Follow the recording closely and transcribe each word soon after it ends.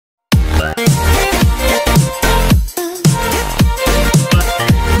Hey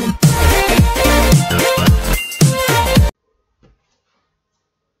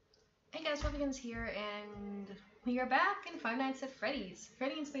guys, Republicans here, and we are back in Five Nights at Freddy's.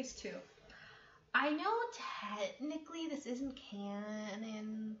 Freddy in Space 2. I know technically this isn't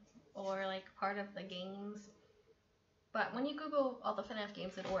canon or like part of the games, but when you Google all the FNAF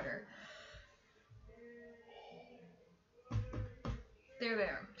games in order, they're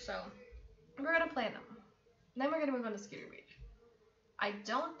there. So we're gonna play them. Then we're gonna move on to Scooter Beach. I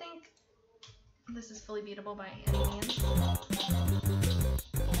don't think this is fully beatable by any means.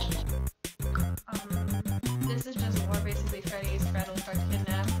 This is just more basically Freddy's Fred will start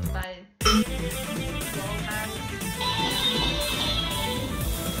kidnapped by You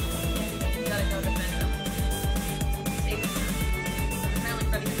gotta go defend him. Save him. Apparently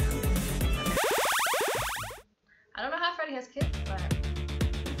Freddy has kids. I don't know how Freddy has kids, but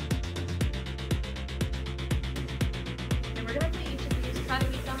and we're gonna play each of these, try to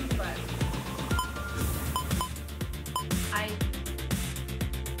beat them, but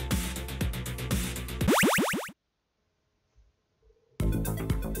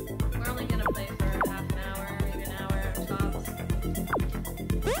we're only gonna play for half an hour, maybe an hour tops.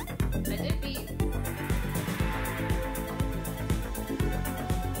 I did beat.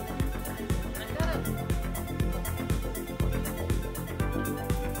 I gotta.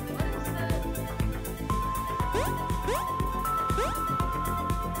 What is that?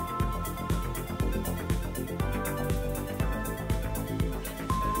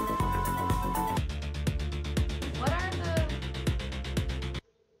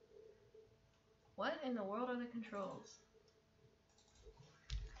 What in the world are the controls?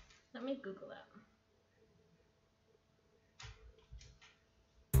 Let me Google that.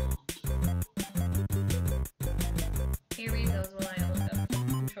 Can you read those while I look up the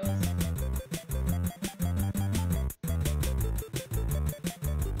controls?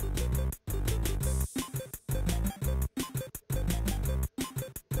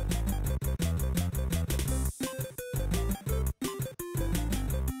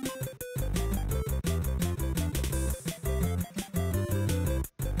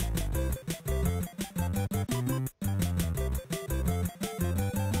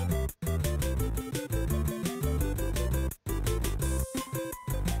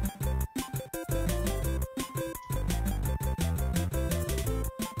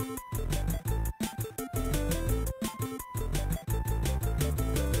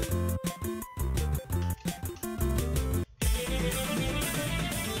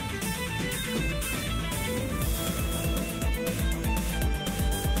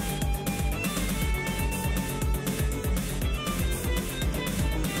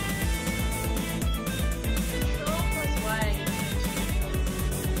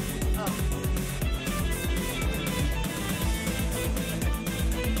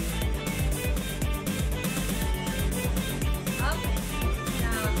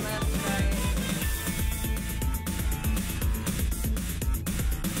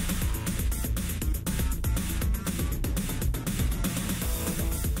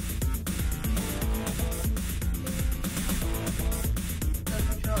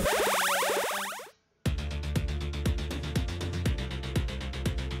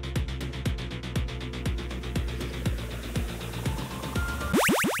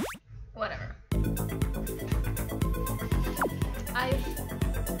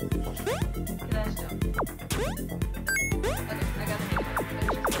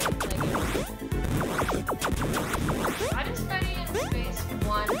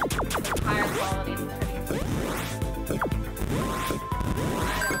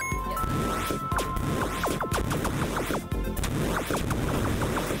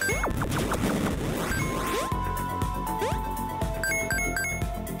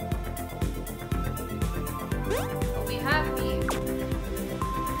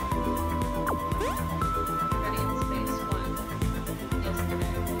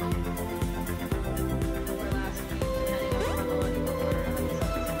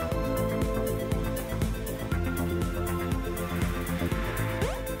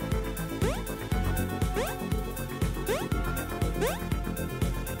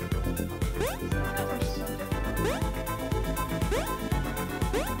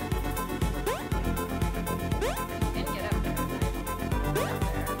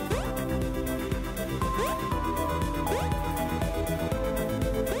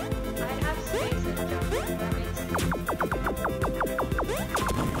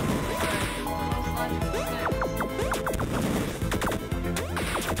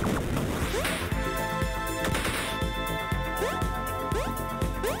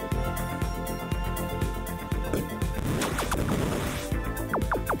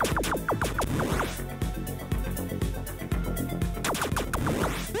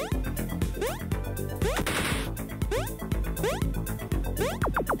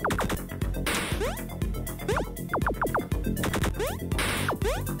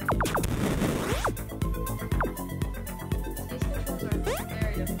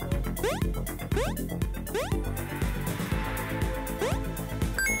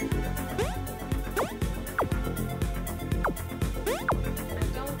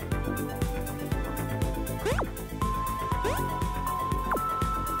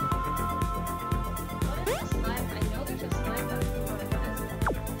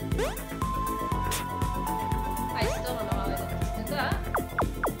 I still don't know how I did that.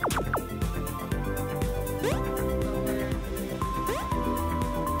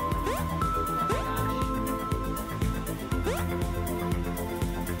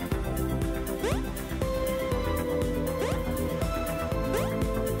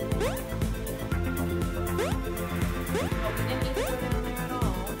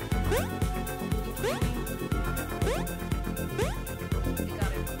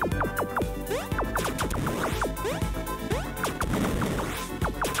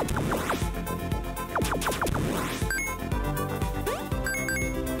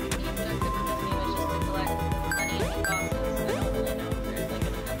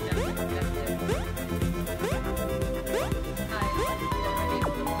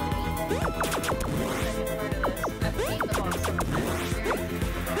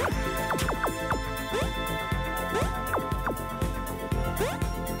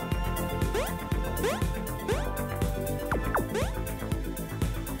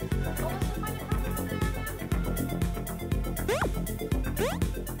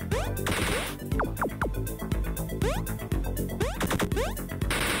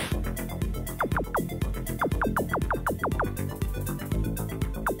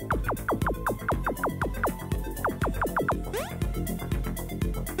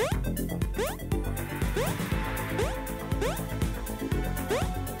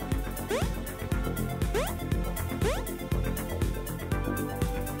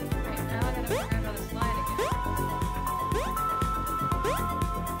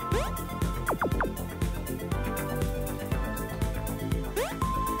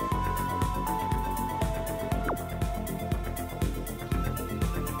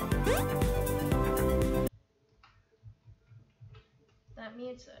 That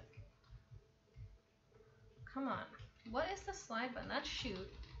mutes it. Come on. What is the slide button? That's shoot.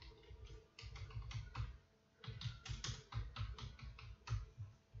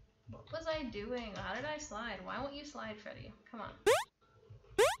 What was I doing? How did I slide? Why won't you slide, Fredy? Come on.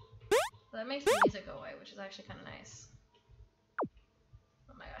 That makes the music go away, which is actually kind of nice.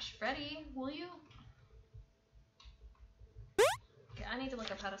 Oh my gosh. Fredy, will you? Okay, I need to look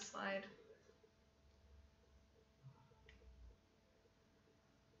up how to slide.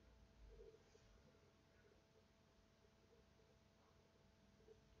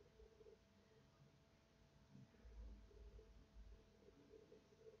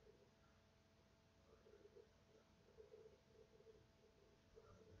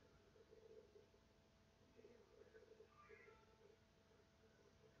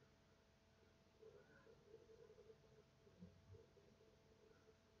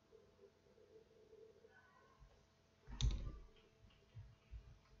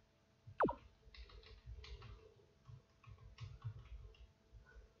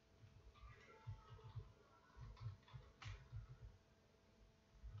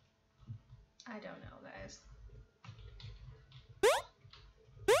 I don't know, guys.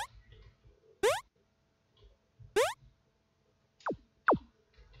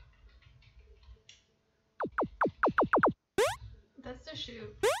 That's the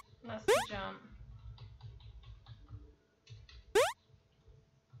shoot. That's the jump.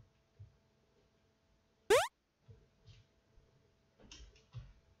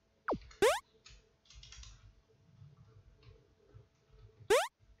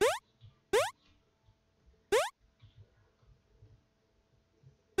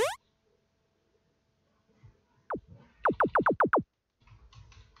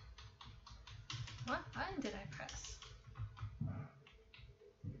 What button did I press?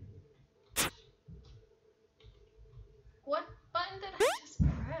 What button did I just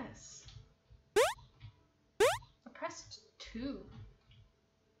press? I pressed 2.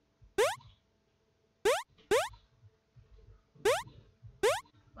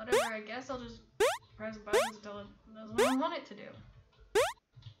 Whatever, I guess I'll just press buttons until it does what I want it to do.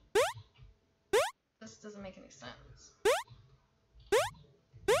 This doesn't make any sense.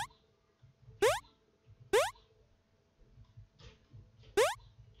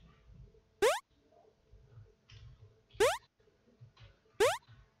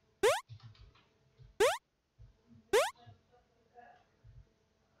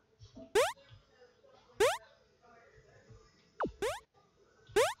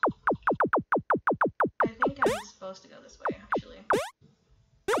 I think I'm supposed to go this way, actually.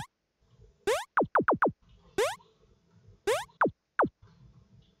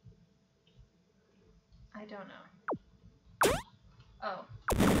 I don't know. Oh.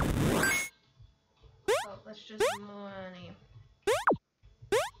 Oh, let's just money.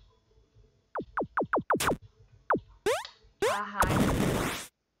 Aha.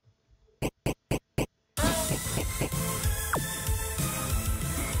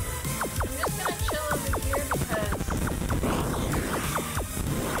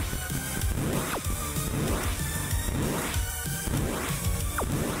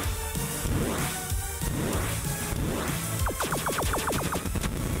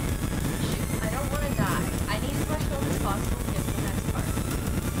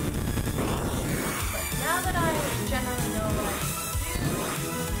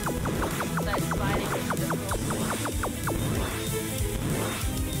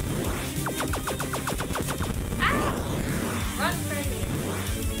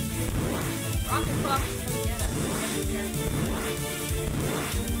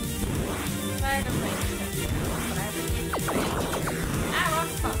 tired of playing this, but I really did play it. Ah,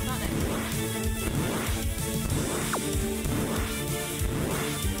 rocket pop, not nice.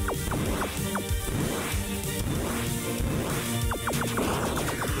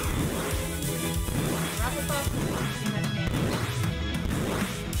 Rocket pop doesn't do much damage.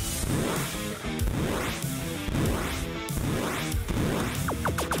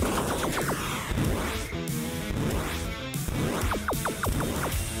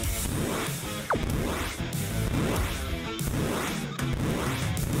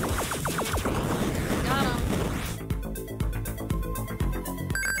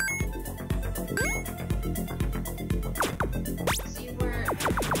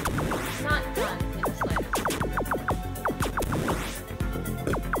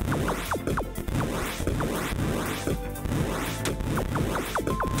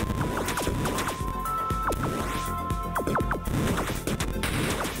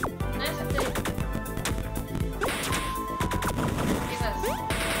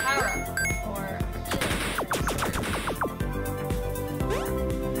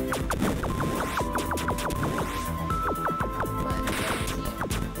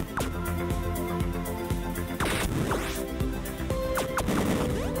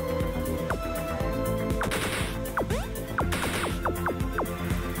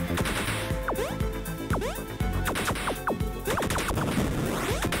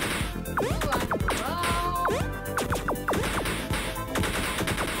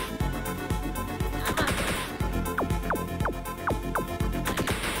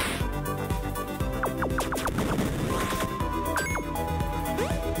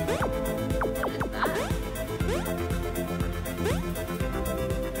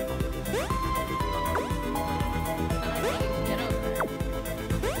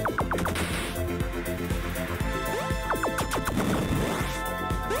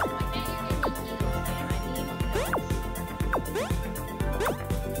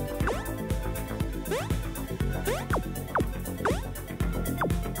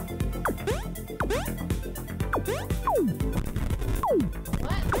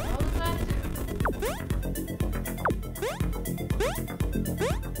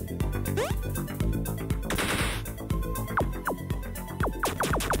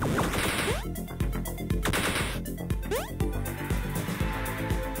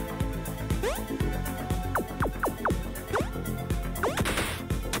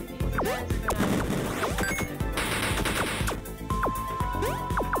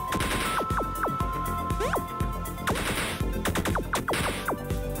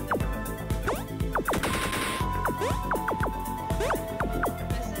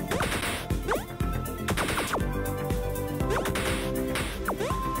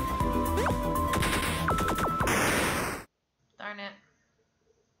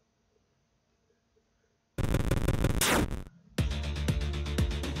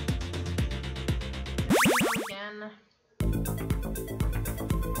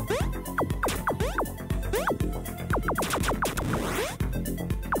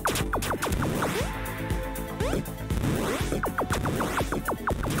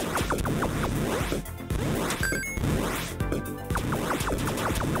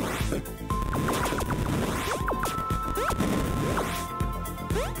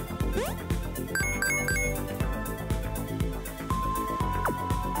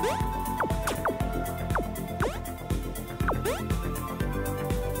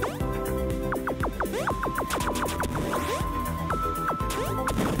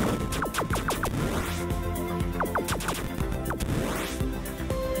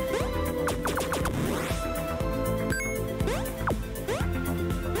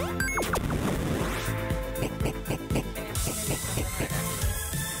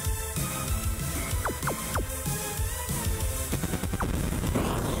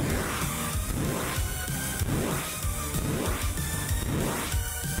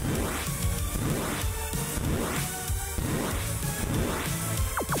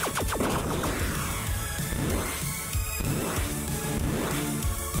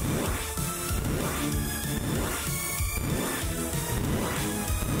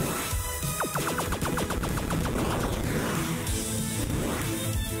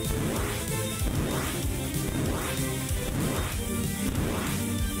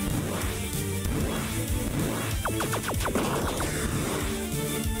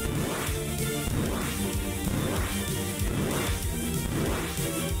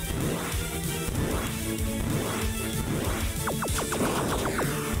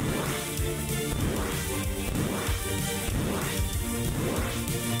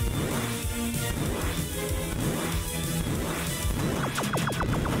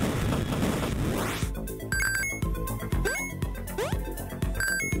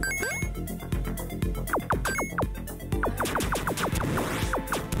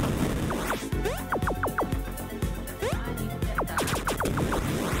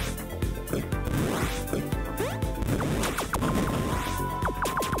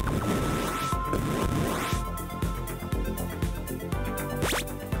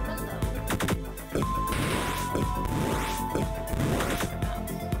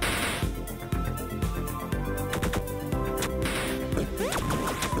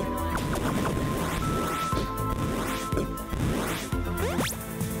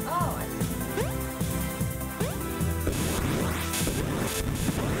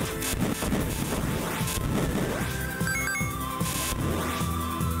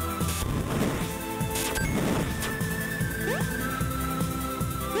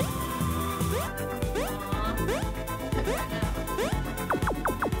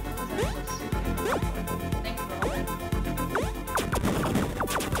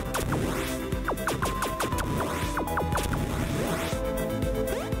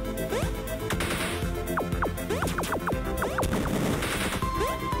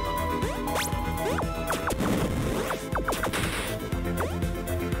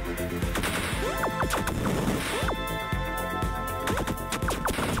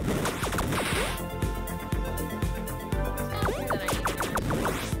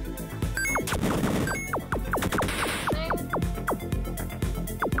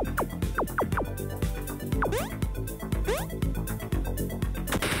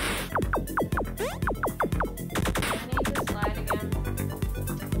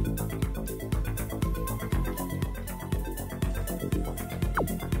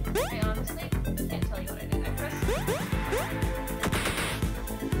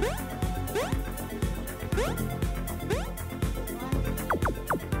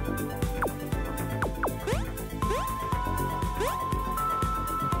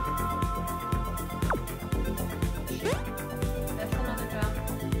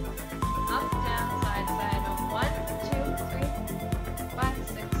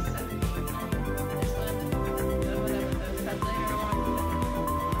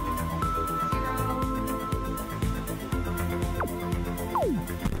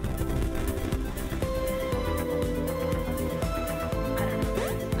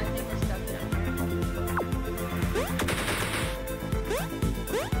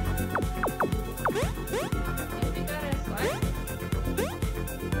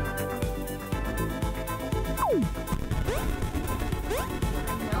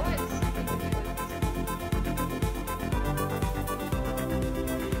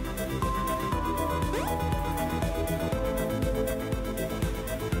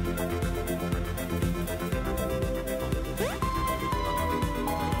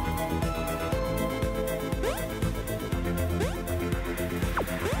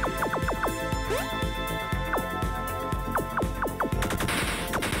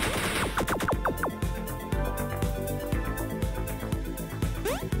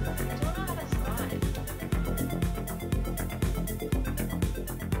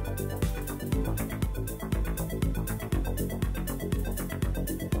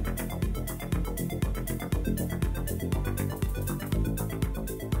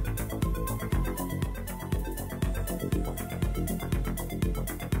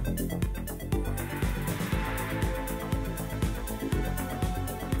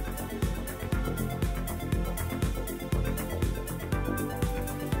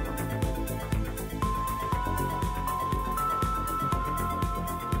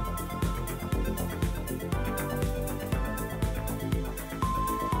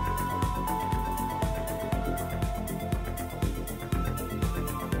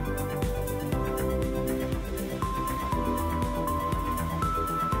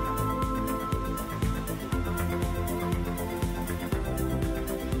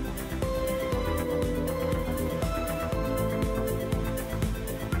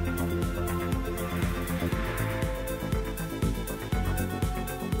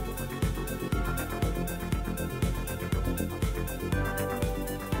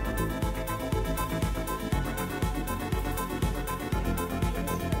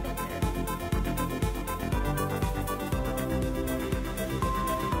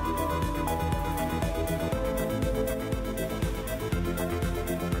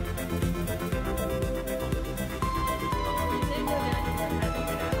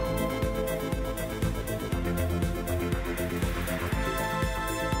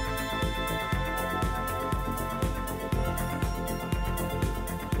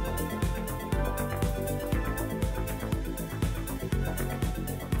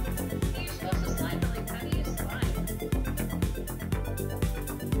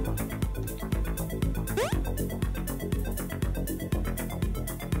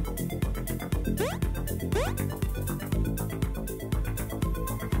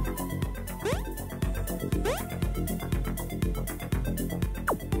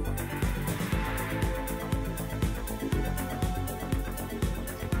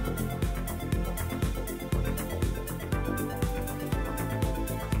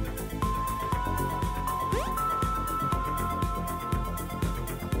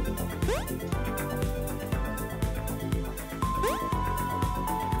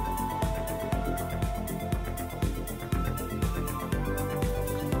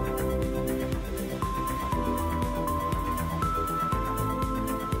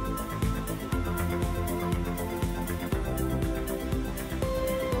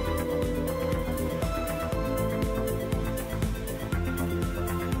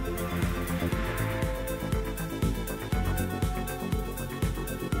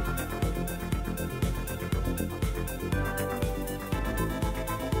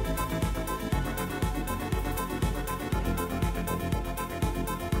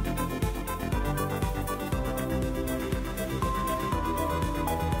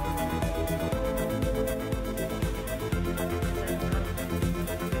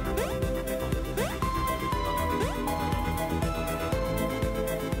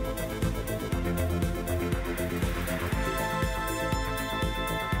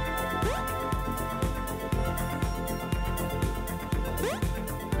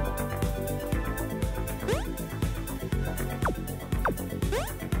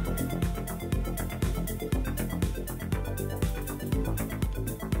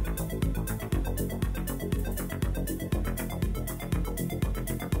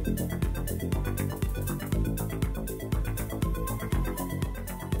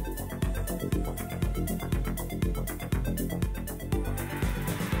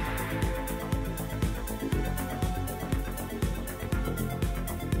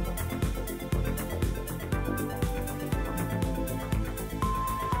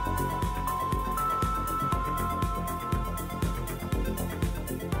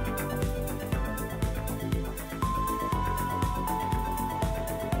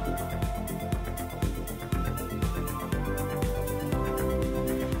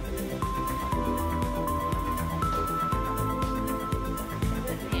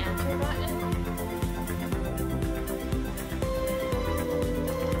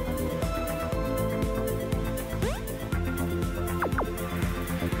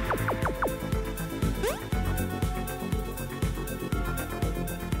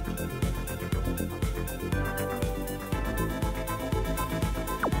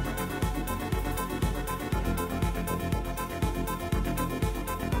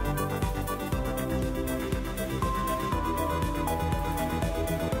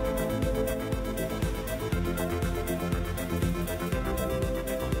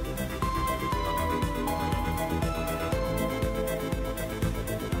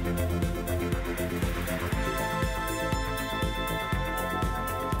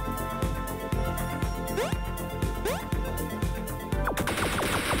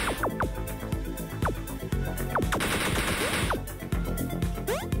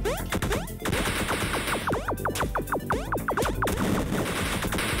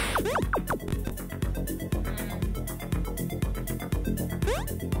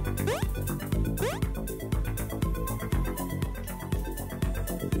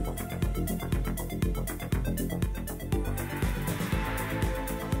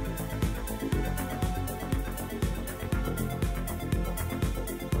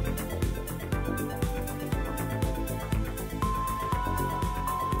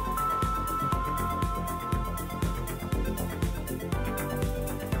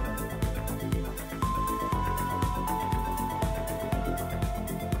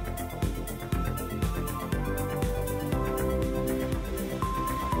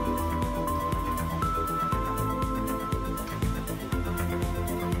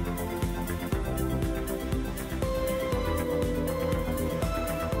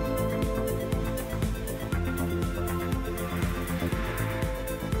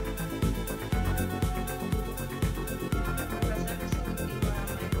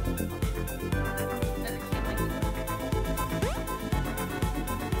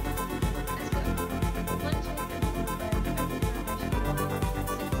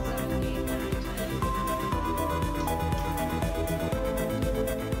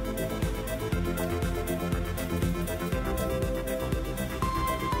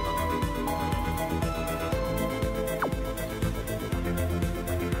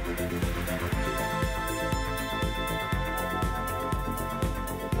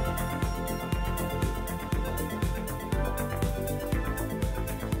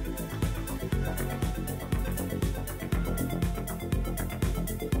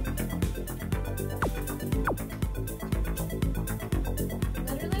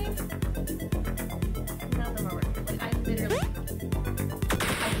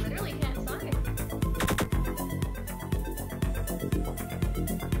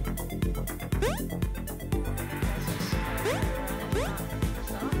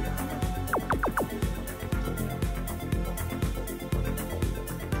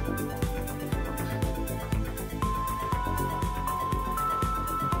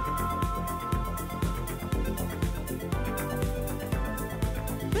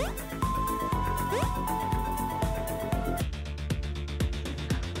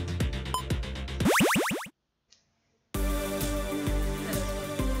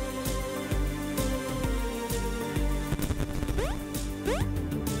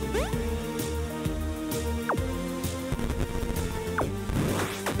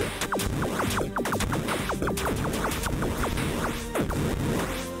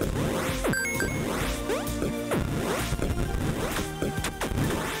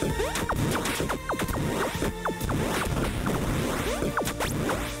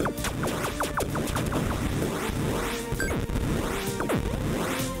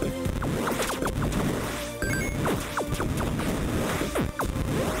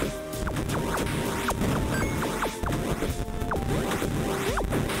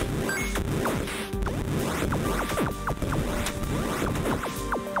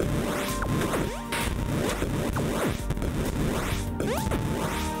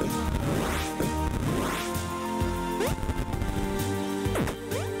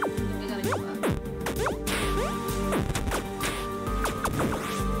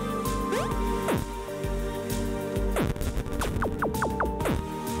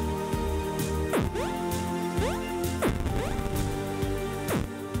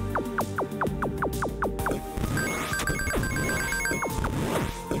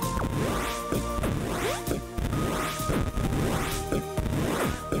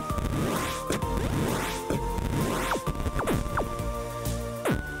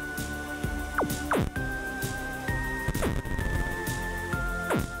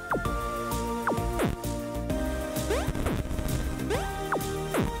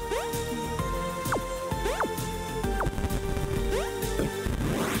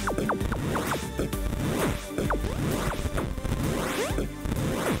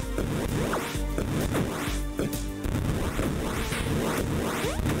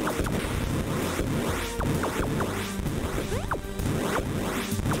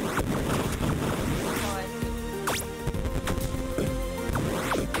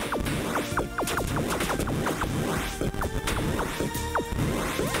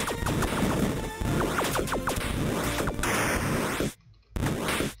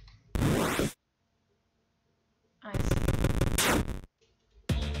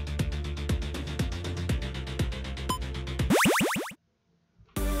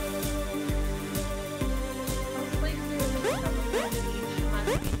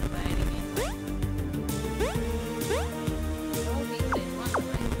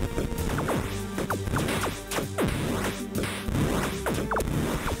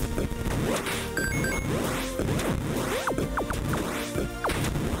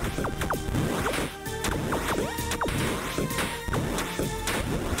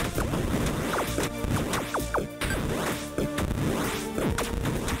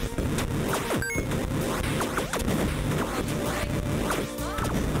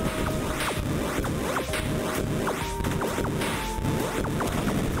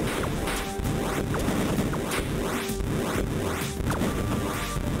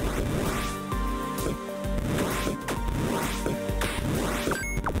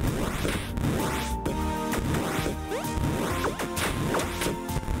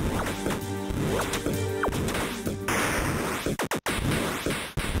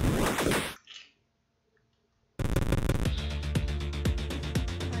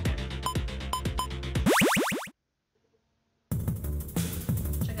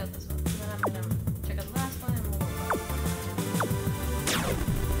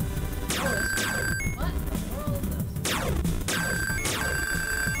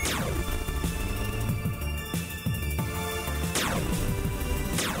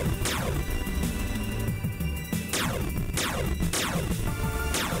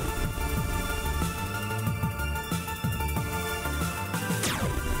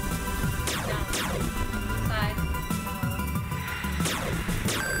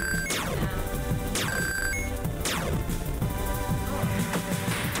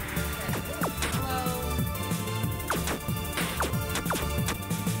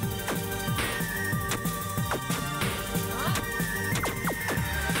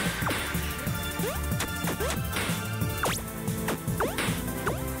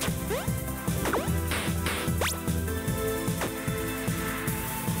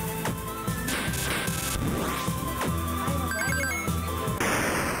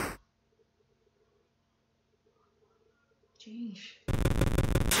 Jeez.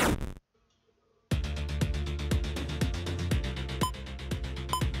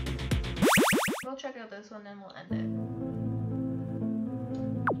 We'll check out this one, then we'll end it.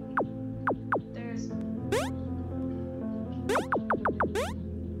 There's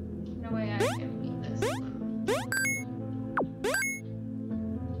no way I can beat this one.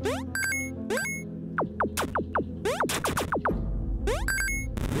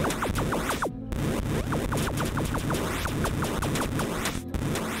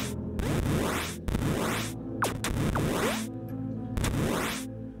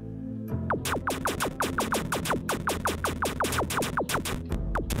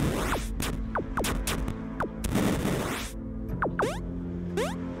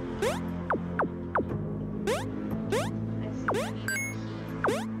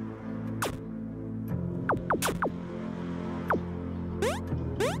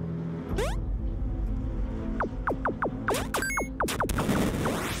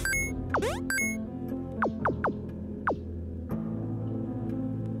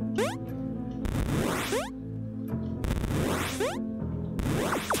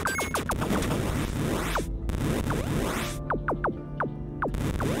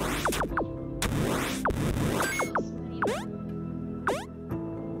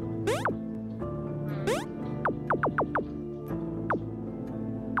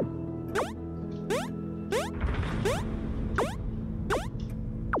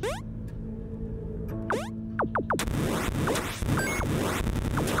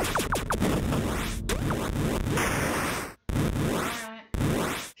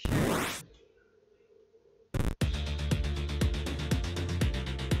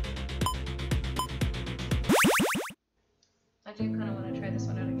 I do kind of want to try this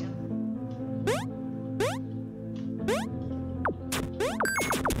one out again.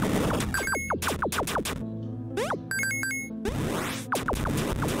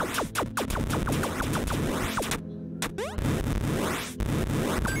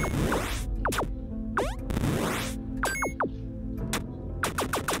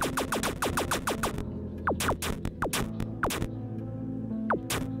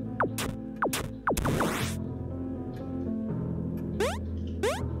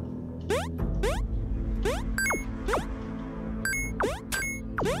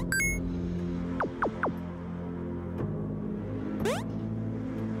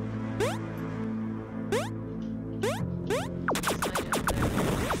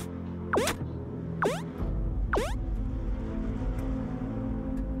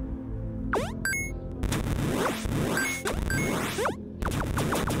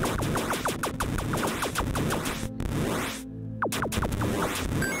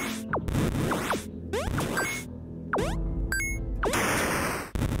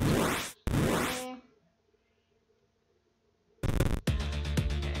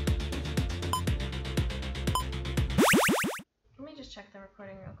 Check the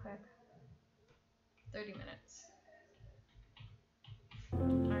recording real quick. 30 minutes.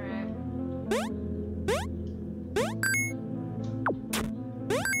 Alright.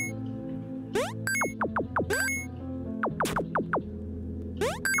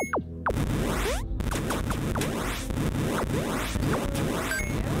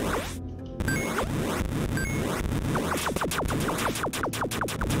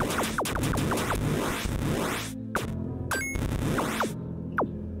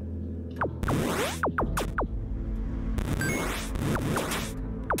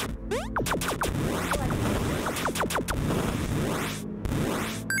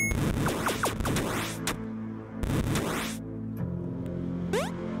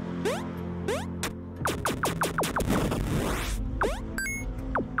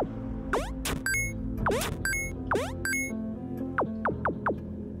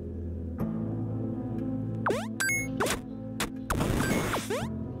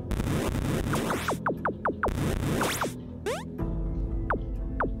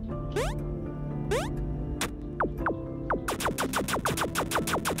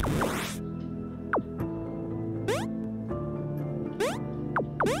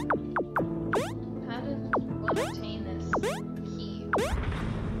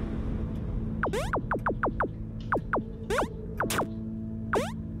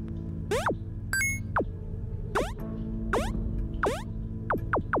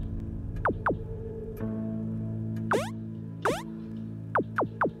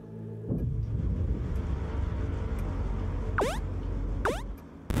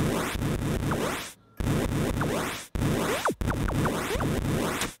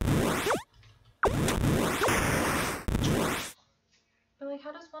 But like,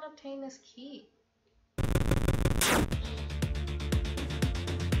 how does one obtain this key?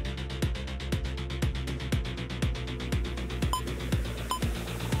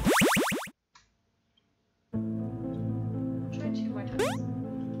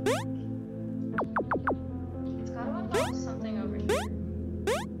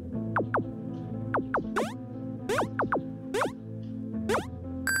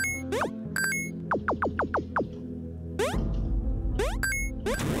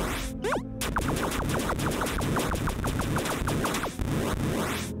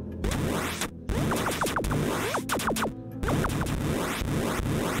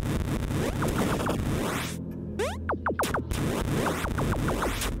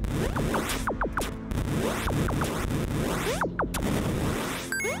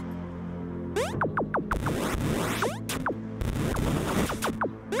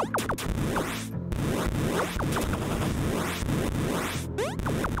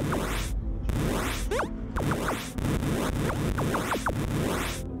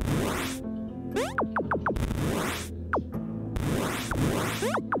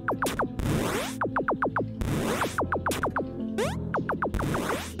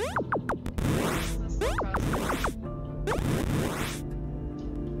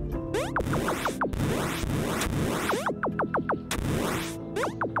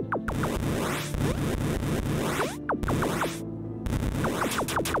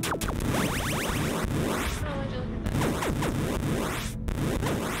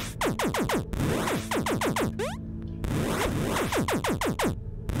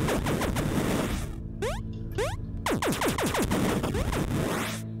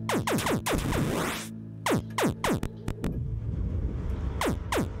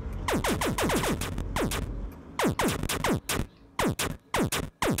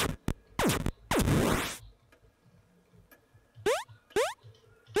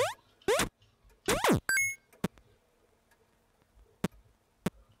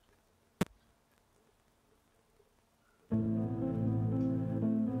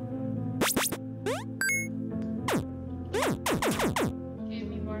 Gave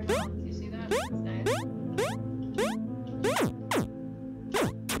me more health. You see that? It's nice.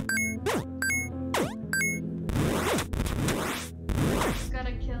 Just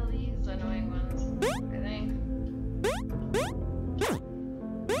gotta kill these annoying ones, I think.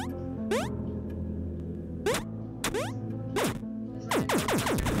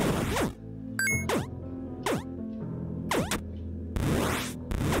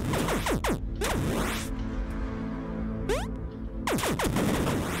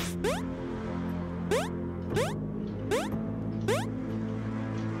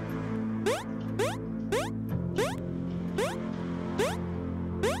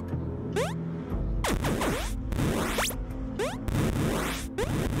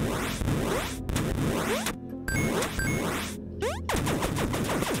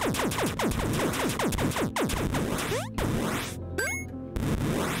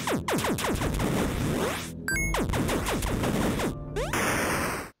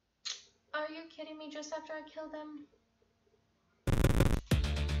 Are you kidding me just after I kill them?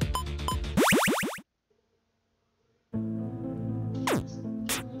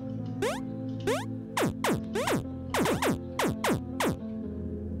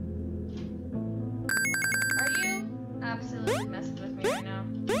 Are you absolutely messing with me right now?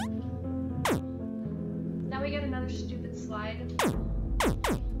 Now we get another stupid slide.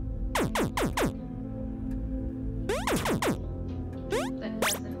 That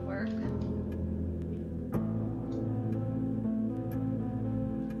doesn't work.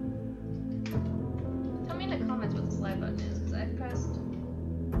 Tell me in the comments what the slide button is, because I've pressed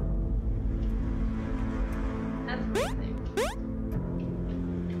everything.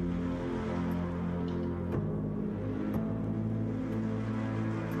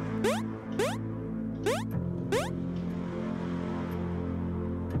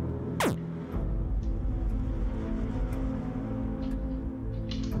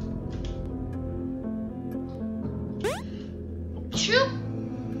 Shoot!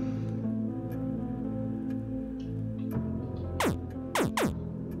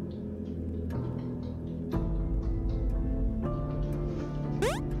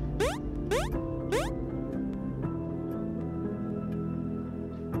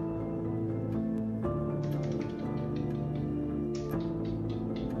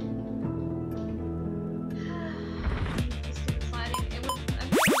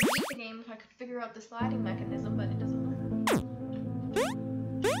 Out the sliding mechanism, but it doesn't work.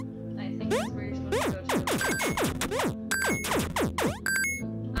 I think that's where you're supposed to go to.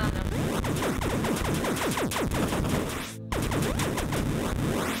 I don't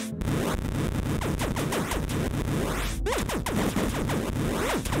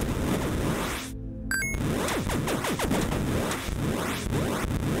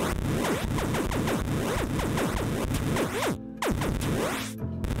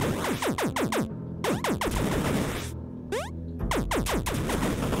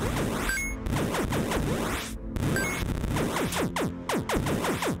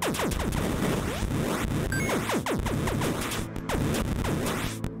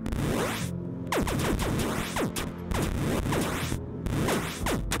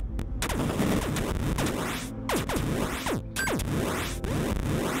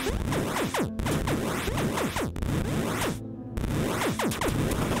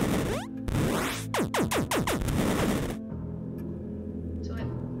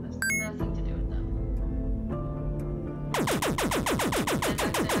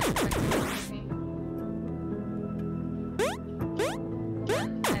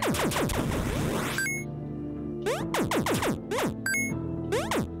It's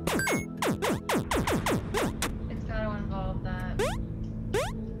gotta involve that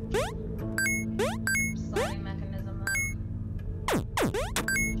sliding mechanism then.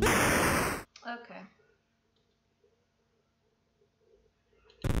 Okay.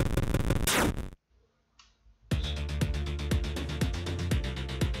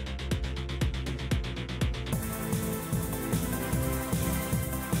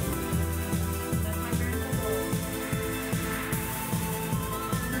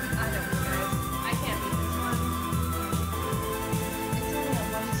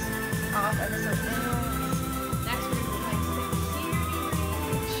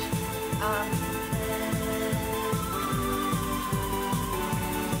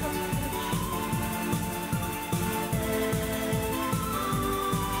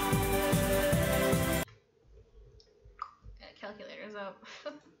 Calculator's up.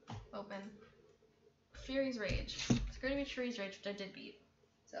 Open. Fury's Rage. Security Breach, Fury's Rage, which I did beat.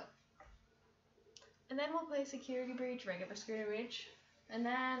 So. And then we'll play Security Breach, regular Security Breach. And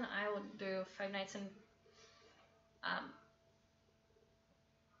then I will do Five Nights in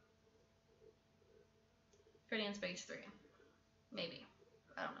Fredy in Space 3. Maybe.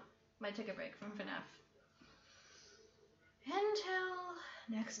 I don't know. Might take a break from FNAF. Until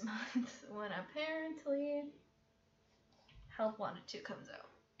next month, when apparently Help Wanted 2 comes out.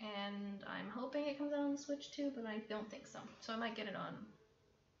 And I'm hoping it comes out on the Switch too, but I don't think so. So I might get it on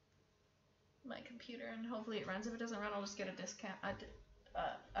my computer, and hopefully it runs. If it doesn't run, I'll just get a discount.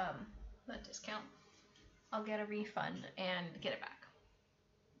 Not discount. I'll get a refund and get it back.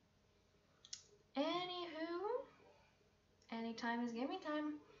 Anywho, anytime is gaming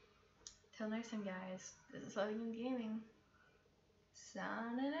time. Till next time, guys. This is Loving and Gaming.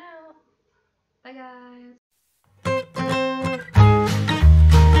 Signing out. Bye, guys.